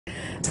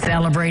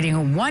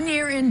Celebrating 1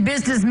 year in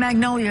business,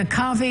 Magnolia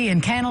Coffee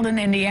in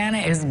Candleton, Indiana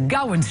is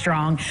going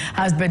strong.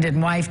 Husband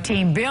and wife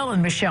team Bill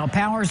and Michelle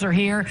Powers are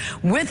here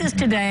with us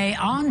today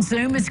on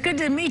Zoom. It's good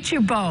to meet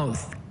you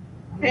both.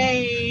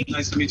 Hey.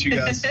 Nice to meet you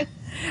guys.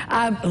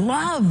 I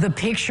love the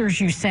pictures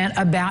you sent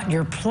about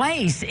your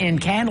place in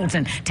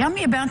Candleton. Tell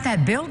me about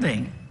that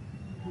building.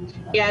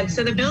 Yeah,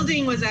 so the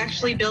building was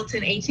actually built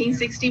in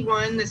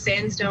 1861, the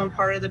sandstone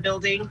part of the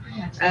building.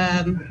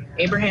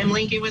 Abraham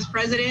Lincoln was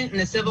president and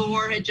the Civil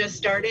War had just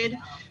started.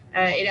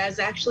 It was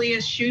actually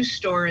a shoe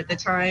store at the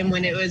time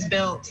when it was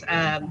built.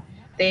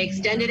 They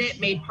extended it,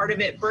 made part of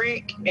it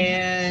brick,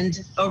 and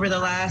over the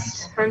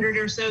last 100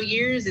 or so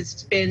years,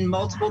 it's been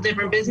multiple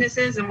different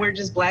businesses, and we're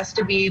just blessed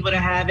to be able to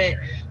have it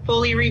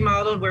fully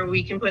remodeled where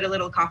we can put a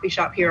little coffee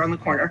shop here on the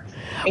corner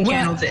in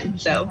Candleton.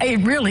 So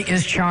it really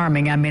is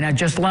charming. I mean, I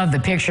just love the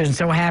pictures and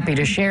so happy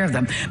to share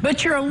them.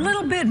 But you're a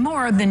little bit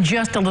more than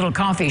just a little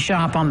coffee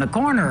shop on the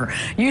corner.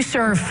 You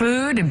serve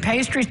food and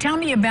pastries. Tell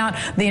me about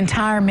the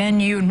entire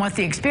menu and what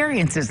the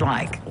experience is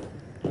like.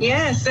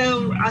 Yeah,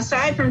 so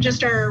aside from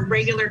just our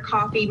regular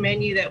coffee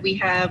menu that we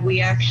have, we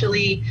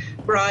actually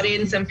brought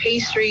in some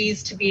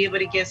pastries to be able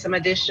to give some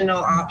additional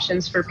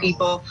options for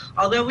people.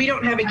 Although we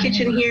don't have a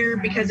kitchen here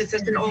because it's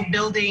just an old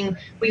building,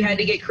 we had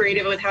to get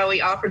creative with how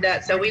we offered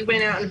that. So we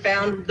went out and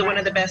found one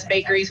of the best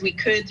bakeries we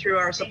could through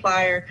our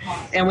supplier,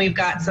 and we've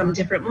got some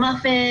different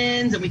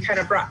muffins, and we kind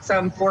of brought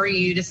some for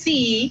you to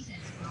see.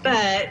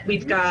 But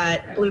we've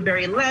got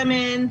blueberry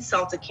lemon,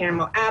 salted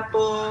caramel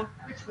apple,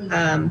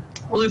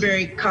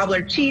 blueberry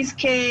cobbler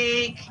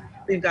cheesecake.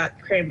 We've got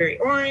cranberry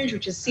orange,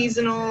 which is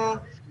seasonal,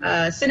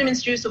 cinnamon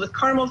streusel with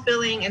caramel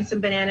filling, and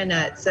some banana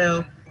nuts.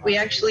 So we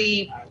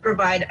actually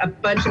provide a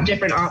bunch of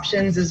different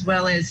options, as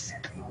well as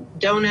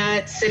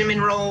donuts,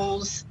 cinnamon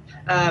rolls,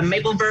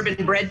 maple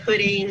bourbon bread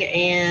pudding,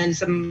 and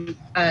some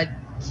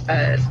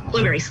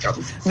blueberry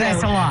scones.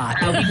 That's a lot.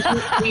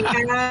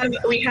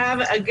 we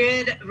have a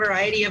good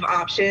variety of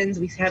options.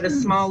 We have a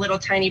small little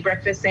tiny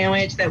breakfast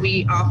sandwich that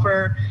we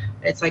offer.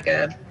 It's like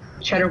a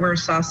cheddarware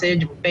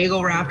sausage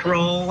bagel wrapped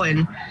roll,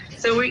 and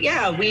so we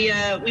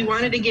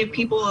wanted to give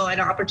people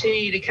an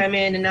opportunity to come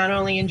in and not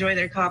only enjoy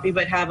their coffee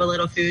but have a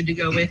little food to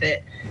go with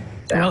it.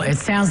 Well, it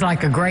sounds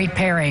like a great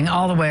pairing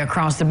all the way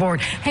across the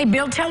board. Hey,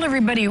 Bill, tell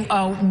everybody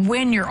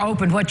when you're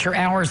open, what your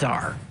hours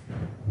are.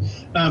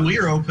 We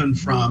are open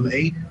from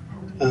 8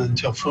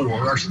 until 4,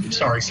 or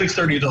sorry,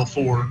 6:30 until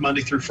 4,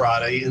 Monday through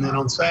Friday, and then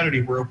on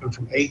Saturday we're open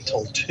from 8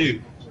 till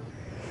 2.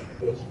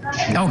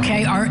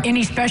 Okay, are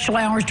any special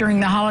hours during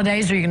the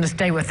holidays, or are you going to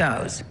stay with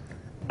those?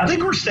 I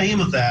think we're staying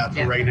with that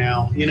for right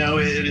now. You know,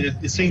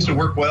 it seems to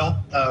work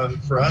well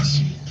for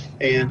us.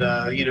 And,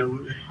 you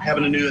know,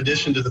 having a new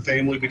addition to the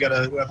family,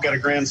 I've got a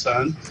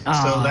grandson,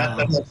 so that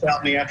helps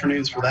out in the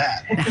afternoons for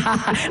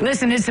that.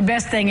 Listen, it's the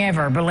best thing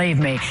ever, believe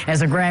me.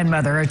 As a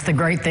grandmother, it's the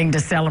great thing to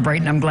celebrate,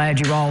 and I'm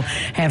glad you all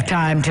have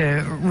time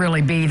to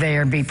really be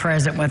there, be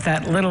present with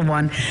that little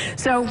one.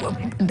 So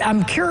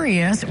I'm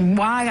curious,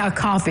 why a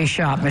coffee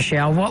shop,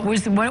 Michelle? What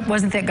was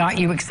it that got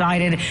you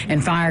excited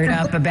and fired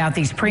up about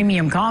these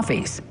premium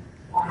coffees?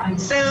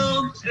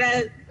 So,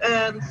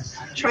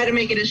 try to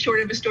make it as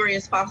short of a story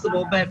as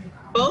possible, but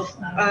both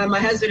my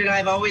husband and I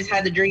have always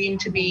had the dream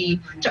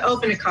to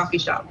open a coffee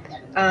shop.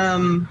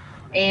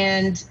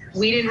 And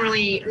we didn't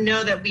really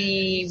know that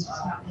we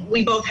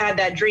both had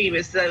that dream.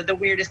 It's the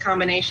weirdest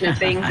combination of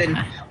things. And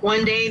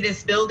one day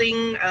this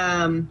building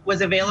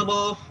was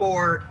available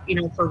for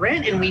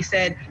rent, and we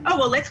said, oh,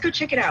 well, let's go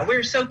check it out. We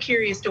were so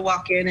curious to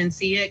walk in and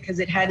see it because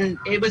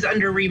it was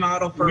under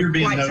remodel for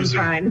quite some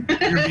time.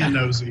 You're being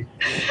nosy.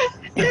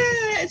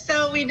 Yeah,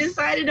 so we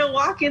decided to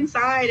walk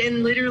inside,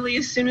 and literally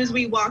as soon as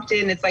we walked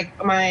in, it's like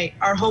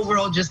our whole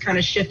world just kind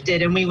of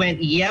shifted, and we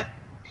went, yep,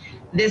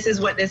 this is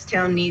what this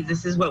town needs.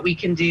 This is what we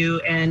can do.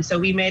 And so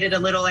we made it a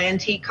little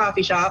antique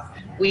coffee shop.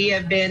 We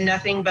have been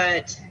nothing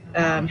but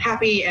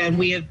happy, and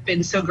we have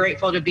been so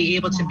grateful to be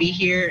able to be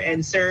here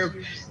and serve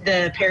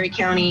the Perry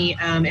County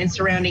and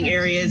surrounding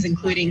areas,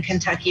 including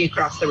Kentucky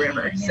across the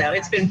river. So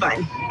it's been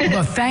fun.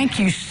 Well, thank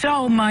you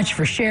so much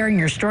for sharing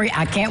your story.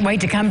 I can't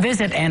wait to come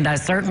visit, and I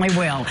certainly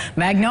will.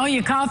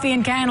 Magnolia Coffee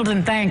in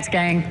Candleton. Thanks,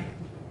 gang.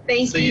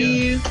 Thank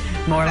you.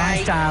 More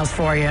lifestyles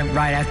for you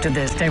right after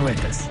this. Stay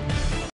with us.